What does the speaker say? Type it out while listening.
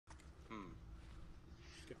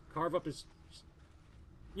carve up his...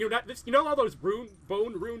 You know, you know all those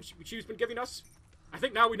bone runes she's been giving us? I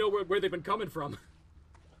think now we know where they've been coming from.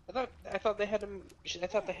 I thought they had to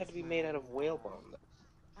be made out of whalebone.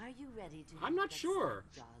 Are you ready to I'm not sure.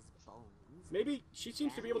 bones? Maybe she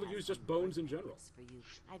seems to be able to use just bones in general. For you.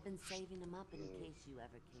 I've been saving them up in case you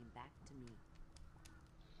ever came back to me.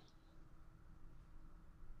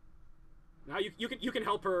 Now you can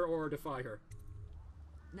help her or defy her.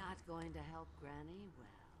 Not going to help Granny? Well,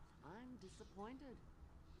 I'm disappointed.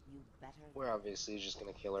 You better. We're obviously just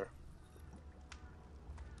gonna kill her.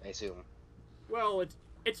 I assume. Well,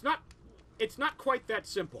 it's not quite that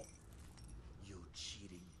simple. You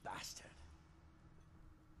cheating bastard.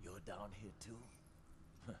 You're down here too?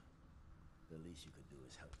 The least you could do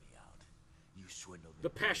is help me out. You swindled me. The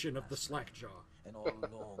passion of the Slackjaw. And all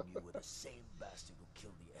along you were the same bastard who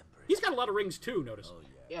killed the Empress. He's got a lot of rings too, notice. Oh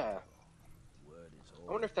yeah. Word is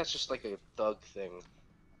I wonder if that's just like a thug thing.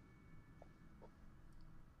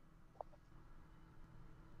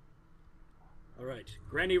 Alright,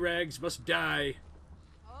 Granny Rags must die.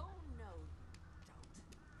 Oh no, don't.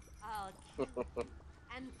 I'll kill you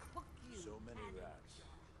and cook you. So many rats.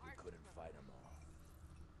 We couldn't fight them all.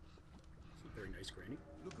 Very nice, Granny.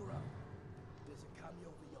 Look around. There's a cameo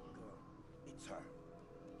of a young girl. It's her.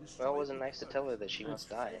 Well, it wasn't nice to tell her that she must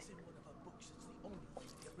die.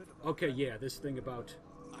 Okay, yeah, this thing about...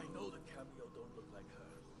 I know the cameo don't look like her.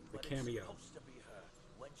 The but cameo. It's supposed to be her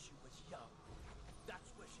when she was young.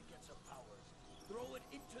 That's where she gets her powers. Throw it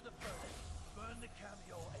into the furnace, burn the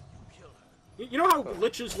cameo, and you kill her. You know how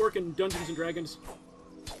liches work in Dungeons and Dragons?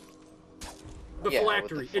 The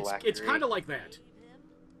phylactery. It's kind of like that.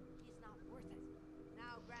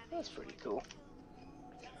 That's pretty cool.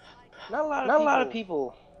 Not a lot of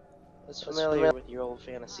people is familiar with your old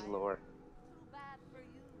fantasy lore.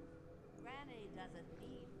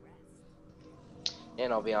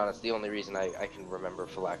 And I'll be honest, the only reason I can remember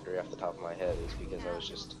phylactery off the top of my head is because I was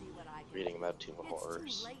just reading about Tomb of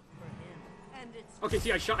Horrors. Okay,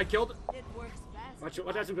 see, I killed... Watch it,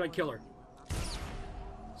 what happens when I kill her?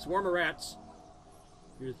 Swarm of rats.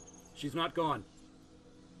 She's not gone.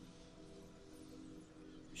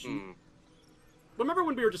 Remember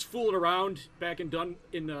when we were just fooling around back in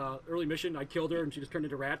early mission? I killed her and she just turned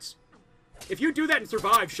into rats. If you do that and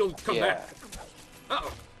survive, she'll come back.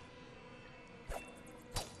 Uh-oh.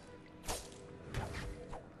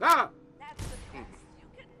 Ah! That's the best you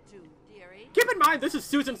can do, dearie. Keep in mind, this is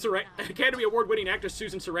Susan Sarandon, Academy Award-winning actress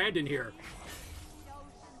Susan Sarandon here.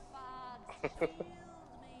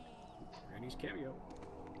 Granny's cameo.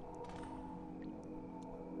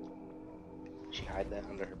 She hide that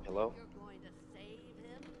under her pillow. You're going to save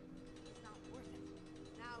him? It's not worth it.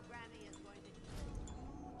 Now Granny is going to kill you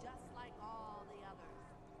just like all the others.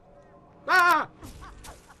 Ah!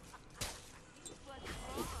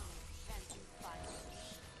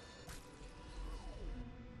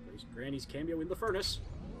 There's Granny's cameo in the furnace.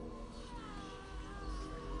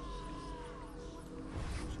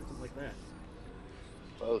 Something like that.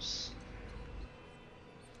 Close.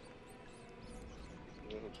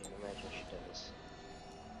 I can't imagine what she does.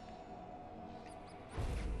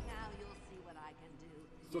 Now you'll see what I can do.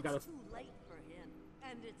 Still It's too late for him,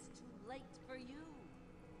 and it's too late for you.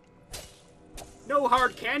 No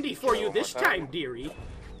hard candy for you this time, dearie.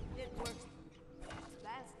 It works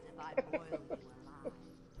best if I boil you alive.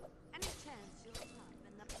 Any chance you'll come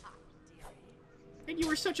in the pot, dearie? And you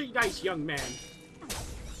were such a nice young man.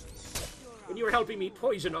 When you were helping me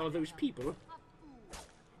poison all those people.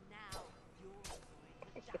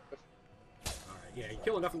 Alright, yeah, you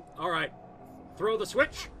kill enough. Alright. Throw the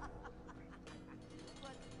switch.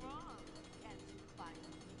 What's wrong? Can't you find me?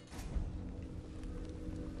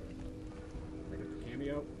 I got the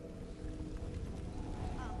cameo.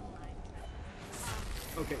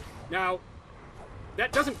 Okay, now,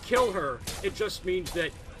 that doesn't kill her. It just means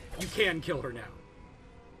that you can kill her now.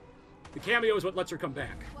 The cameo is what lets her come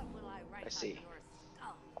back. What will I write I see. on your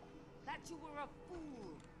skull? That you were a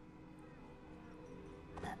fool.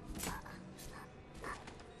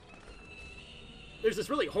 There's this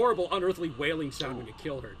really horrible, unearthly wailing sound when you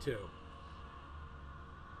kill her, too.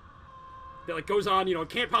 That, like, goes on, you know, it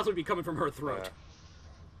can't possibly be coming from her throat.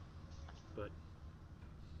 But,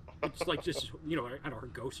 it's like, just, you know, I don't know, her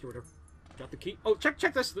ghost or whatever. Got the key. Oh,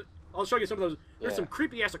 check this. I'll show you some of those. There's some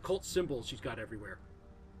creepy-ass occult symbols she's got everywhere.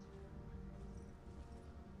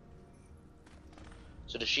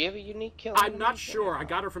 So does she have a unique kill? I'm not sure. I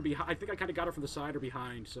got her from behind. I think I kind of got her from the side or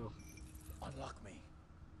behind, so. Unlock me.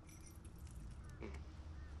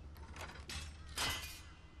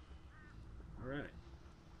 Alright.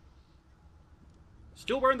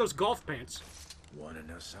 Still wearing those golf pants. Wanna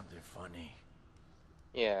know something funny?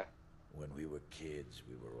 Yeah. When we were kids,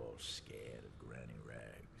 we were all scared of Granny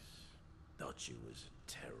Rags. Thought she was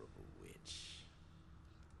a terrible witch.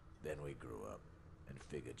 Then we grew up and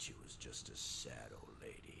figured she was just a sad old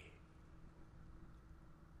lady.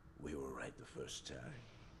 We were right the first time.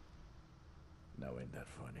 Now ain't that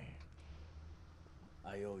funny?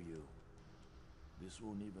 I owe you. This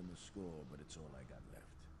won't even the score, but it's all I got left.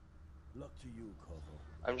 Luck to you, Corvo.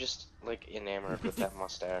 I'm just like enamored with that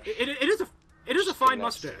mustache. It is a fine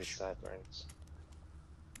mustache. Sideburns.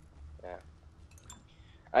 Yeah.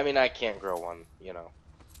 I mean, I can't grow one, you know.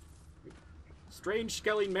 Strange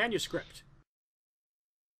Skelling manuscript.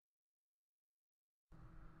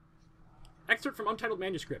 Excerpt from untitled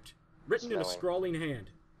manuscript, written in a scrawling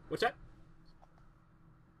hand. What's that?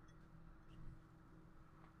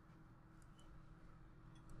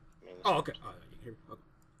 Oh, okay. Okay.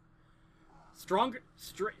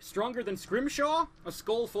 Stronger than Scrimshaw? A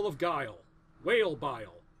skull full of guile. Whale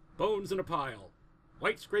bile. Bones in a pile.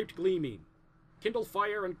 White scraped gleaming. Kindle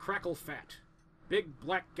fire and crackle fat. Big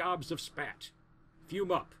black gobs of spat.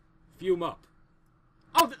 Fume up. Fume up.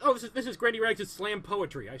 Oh, this is Granny Rags' slam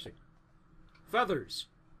poetry, I see. Feathers.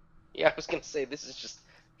 Yeah, I was gonna say, this is just...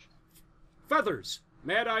 Feathers.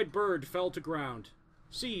 Mad-eyed bird fell to ground.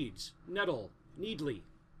 Seeds. Nettle. Needly.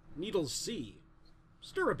 Needles see.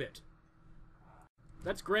 Stir a bit.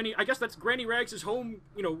 That's Granny... I guess that's Granny Rags' home,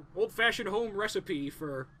 you know, old-fashioned home recipe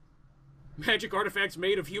for magic artifacts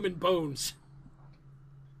made of human bones.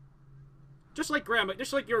 Just like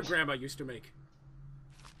your grandma used to make.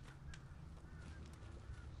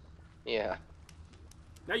 Yeah.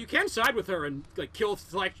 Now you can side with her and, like, kill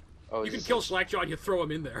Slackjaw. Oh, you can kill Slackjaw and you throw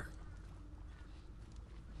him in there.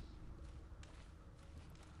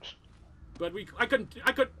 But I couldn't.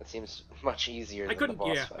 That seems much easier than the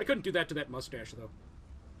boss fight. I couldn't do that to that mustache, though.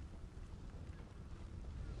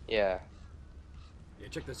 Yeah. Yeah,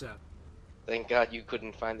 check this out. Thank God you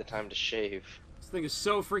couldn't find the time to shave. This thing is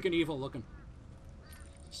so freaking evil looking.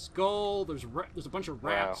 Skull. There's a bunch of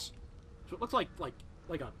rats. Wow. So it looks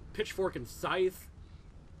like a pitchfork and scythe.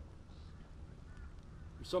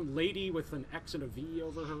 There's some lady with an X and a V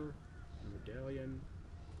over her. A medallion.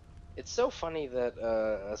 It's so funny that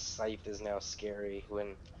a scythe is now scary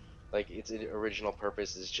when, like, its original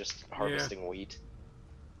purpose is just harvesting wheat.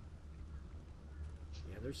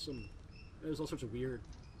 Yeah, there's all sorts of weird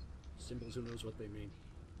symbols. Who knows what they mean?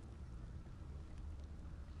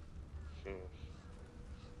 Hmm.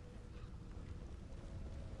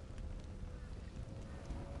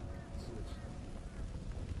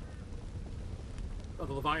 Oh,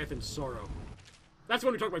 the Leviathan's Sorrow. That's the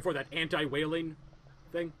one we talked about before, that anti-whaling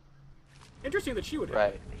thing. Interesting that she would have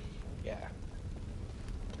Right. it. Yeah.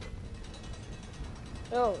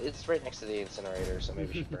 Well, it's right next to the incinerator, so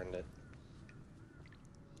maybe she burned it.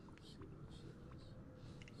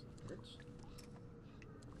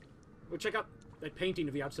 Well, check out that painting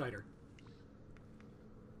of the Outsider.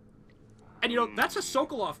 And, you know, that's a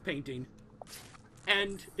Sokolov painting.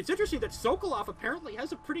 And it's interesting that Sokolov apparently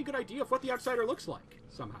has a pretty good idea of what the Outsider looks like,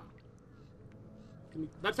 somehow. I mean,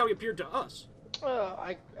 that's how he appeared to us. Well,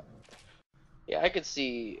 I could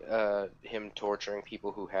see him torturing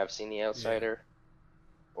people who have seen the Outsider,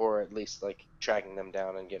 or at least like tracking them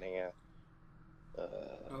down and getting a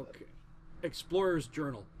okay. Explorer's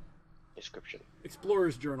Journal. Description.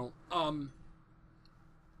 Explorer's Journal. Remember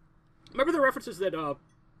the references that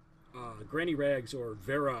Granny Rags, or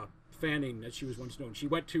Vera Fanning, as she was once known, she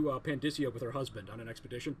went to Pandyssia with her husband on an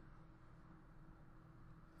expedition.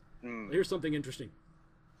 Here's something interesting.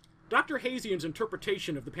 Dr. Hazian's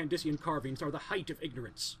interpretation of the Pandyssian carvings are the height of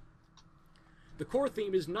ignorance. The core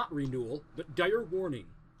theme is not renewal, but dire warning.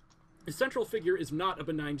 The central figure is not a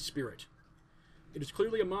benign spirit. It is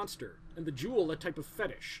clearly a monster, and the jewel a type of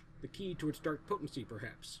fetish, the key to its dark potency,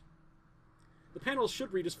 perhaps. The panels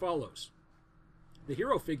should read as follows. The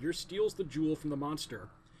hero figure steals the jewel from the monster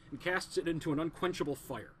and casts it into an unquenchable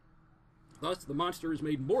fire. Thus, the monster is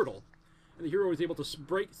made mortal, and the hero is able to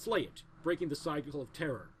slay it, breaking the cycle of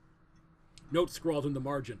terror. Note scrawled in the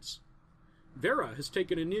margins. Vera has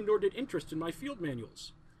taken an inordinate interest in my field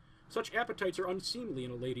manuals. Such appetites are unseemly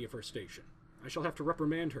in a lady of her station. I shall have to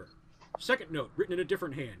reprimand her. Second note, written in a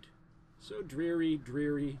different hand. So dreary,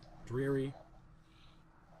 dreary, dreary.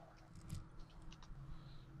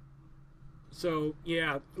 So,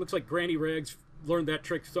 yeah, looks like Granny Rags learned that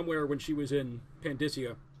trick somewhere when she was in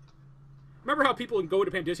Pandyssia. Remember how people go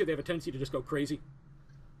into Pandyssia, they have a tendency to just go crazy?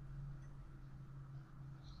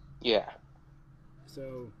 Yeah.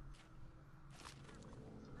 So...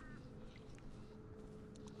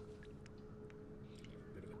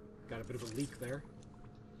 got a bit of a leak there.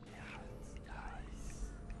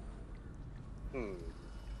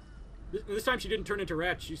 This time she didn't turn into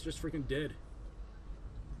rat. She's just freaking dead.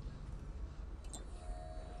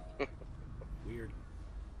 Weird.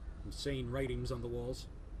 Insane writings on the walls.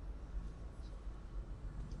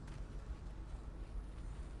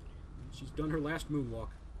 She's done her last moonwalk.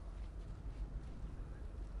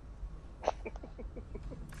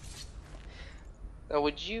 Now,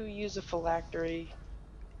 would you use a phylactery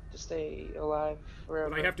to stay alive forever?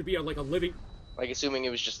 Would I have to be like a living... Like, assuming it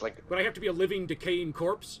was just like... Would I have to be a living, decaying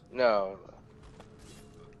corpse? No.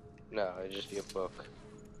 No, it'd just be a book.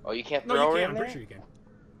 Oh, you can't throw No, you her can. in I'm there? pretty sure you can.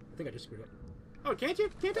 I think I just screwed up. Oh, can't you?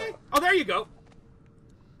 Can't I? Oh, there you go.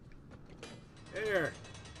 There.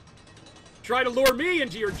 Try to lure me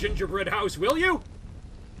into your gingerbread house, will you?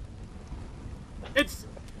 It's...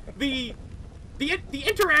 The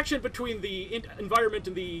interaction between the environment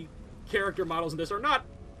and the character models in this are not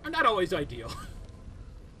always ideal.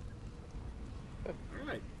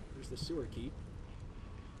 Alright, there's the sewer key.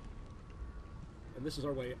 And this is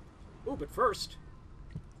our way... Oh, but first...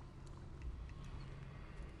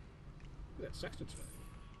 Look at that sexton stuff.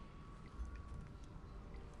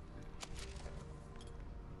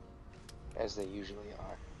 As they usually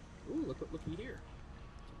are. Ooh, looky here.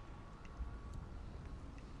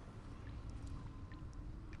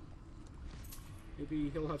 Maybe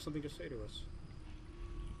he'll have something to say to us.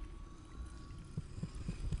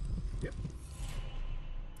 Yep.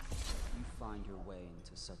 You find your way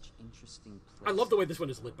into such interesting places. I love the way this one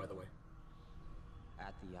is lit, by the way.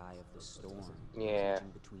 At the eye of the storm, Yeah.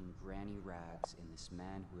 between Granny Rags and this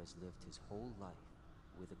man who has lived his whole life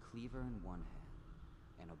with a cleaver in one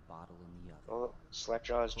hand and a bottle in the other. Well,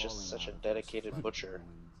 Slackjaw is just Crawling such a out of dedicated those butcher.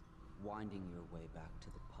 ruins, winding your way back to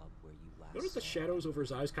the pub where you last Notice the saw shadows over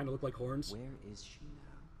his eyes kind of look like horns. her. Where is she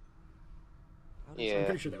now? How does Yeah. I'm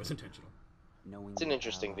pretty sure that was intentional. knowing It's an your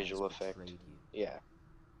interesting allies visual effect. betrayed you? Yeah.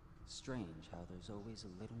 Strange how there's always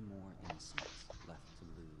a little more innocence left to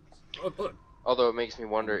lose. Oh, look. Although it makes me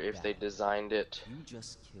wonder if they designed it. You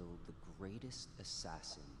just killed the greatest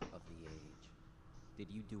assassin of the age.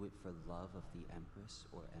 Did you do it for love of the Empress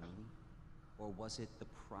or Emily? Or was it the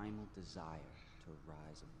primal desire to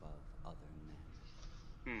rise above other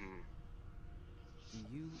men? Do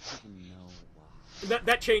you even know why?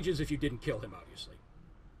 That changes if you didn't kill him, obviously.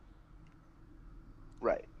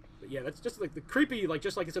 Right. But yeah, that's just like the creepy, like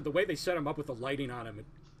just like I said, the way they set him up with the lighting on him, it,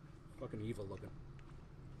 fucking evil looking.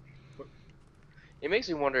 But, It makes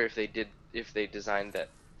me wonder if they designed that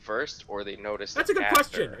first or they noticed. that's a it good after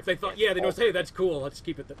question. If they thought, and yeah, they noticed, hey, altered. that's cool. Let's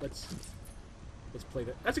keep it. Let's play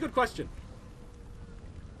that. That's a good question.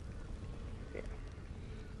 Yeah.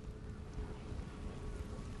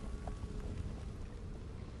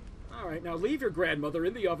 All right, now leave your grandmother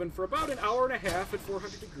in the oven for about an hour and a half at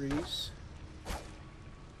 400 degrees.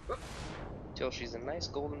 Oh, Till she's a nice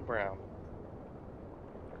golden brown.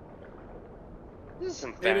 This is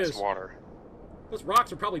some It is. fast water. those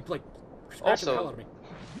rocks are probably like scratching the Also- hell out of me.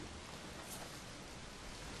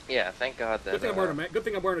 Yeah, thank God that. Good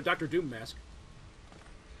thing I'm wearing a Doctor Doom mask.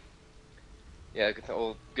 Yeah,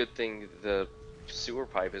 good thing the sewer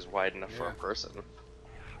pipe is wide enough for a Yeah. person.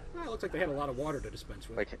 Well, it looks like they had a lot of water to dispense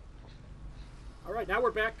with. Like, All right, now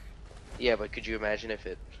we're back. yeah, but could you imagine if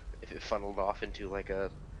it funneled off into like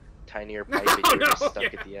a tinier No, pipe and you were just no, stuck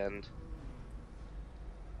yeah. at the end?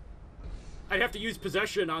 I'd have to use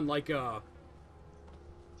possession on like a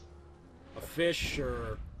fish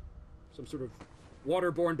or some sort of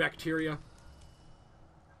waterborne bacteria.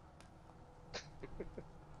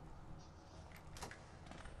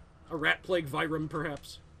 A rat plague virum,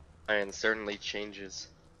 perhaps. And certainly changes.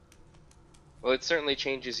 Well, it certainly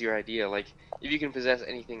changes your idea. Like, if you can possess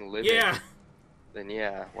anything living, Yeah. then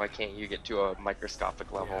yeah, why can't you get to a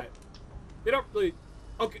microscopic level? Yeah. They don't really.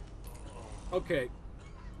 Okay. Okay.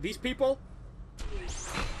 These people.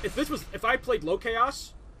 If I played low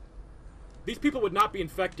chaos, these people would not be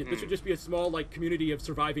infected. This would just be a small like community of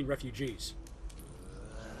surviving refugees.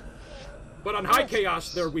 But on high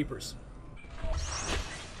chaos, they're weepers.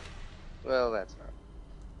 Well, that's not.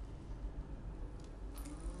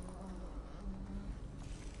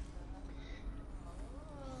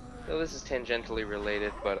 So this is tangentially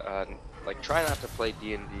related, but like try not to play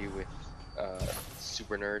D&D with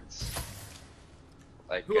super nerds.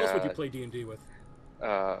 Like Who else would you play D&D with?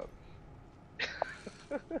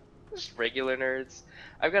 just regular nerds.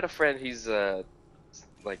 I've got a friend. He's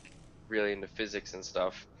like really into physics and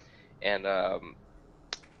stuff, and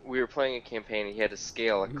we were playing a campaign. And he had to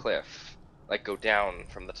scale a cliff, like go down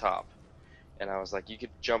from the top, and I was like, you could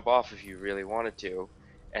jump off if you really wanted to,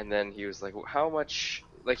 and then he was like, well, how much?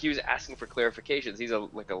 Like he was asking for clarifications. He's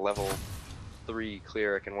like a level 3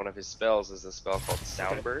 cleric, and one of his spells is a spell called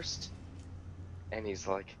Soundburst, and he's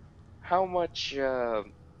like, how much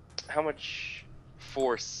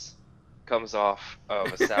force comes off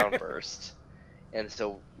of a sound burst, and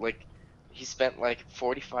so like he spent like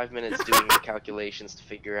 45 minutes doing the calculations to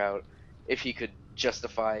figure out if he could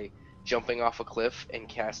justify jumping off a cliff and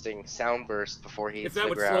casting sound burst before he hits If that the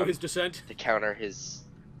would ground slow his descent. to counter his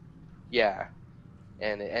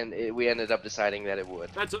we ended up deciding that it would.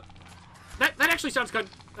 That actually sounds kind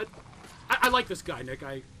of... I like this guy, Nick.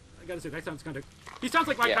 I gotta say, that sounds kind of... He sounds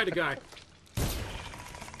like my kind of guy.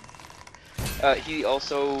 He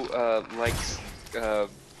also likes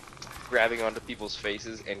grabbing onto people's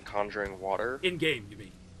faces and conjuring water. In-game, you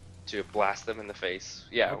mean? To blast them in the face.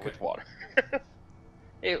 Yeah, Okay. with water.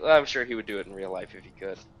 I'm sure he would do it in real life if he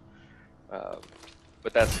could.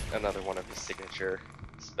 But that's another one of his signature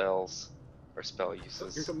spells, or spell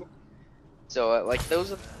uses. So, like,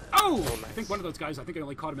 those are... Oh! Nice. I think one of those guys, I think I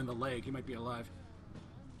only caught him in the leg. He might be alive.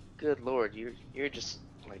 Good lord, you're just,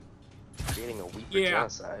 like, creating a weak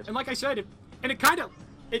genocide. And like I said,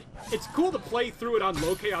 it's cool to play through it on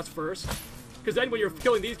low chaos first, because then when you're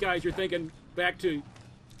killing these guys, you're thinking back to,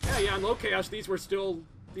 yeah, on low chaos, these were,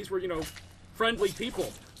 you know, friendly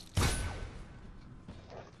people.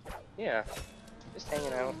 Yeah, just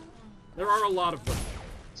hanging out. There are a lot of them.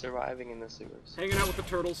 Surviving in the sewers. Hanging out with the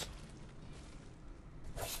turtles.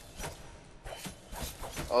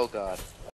 Oh god.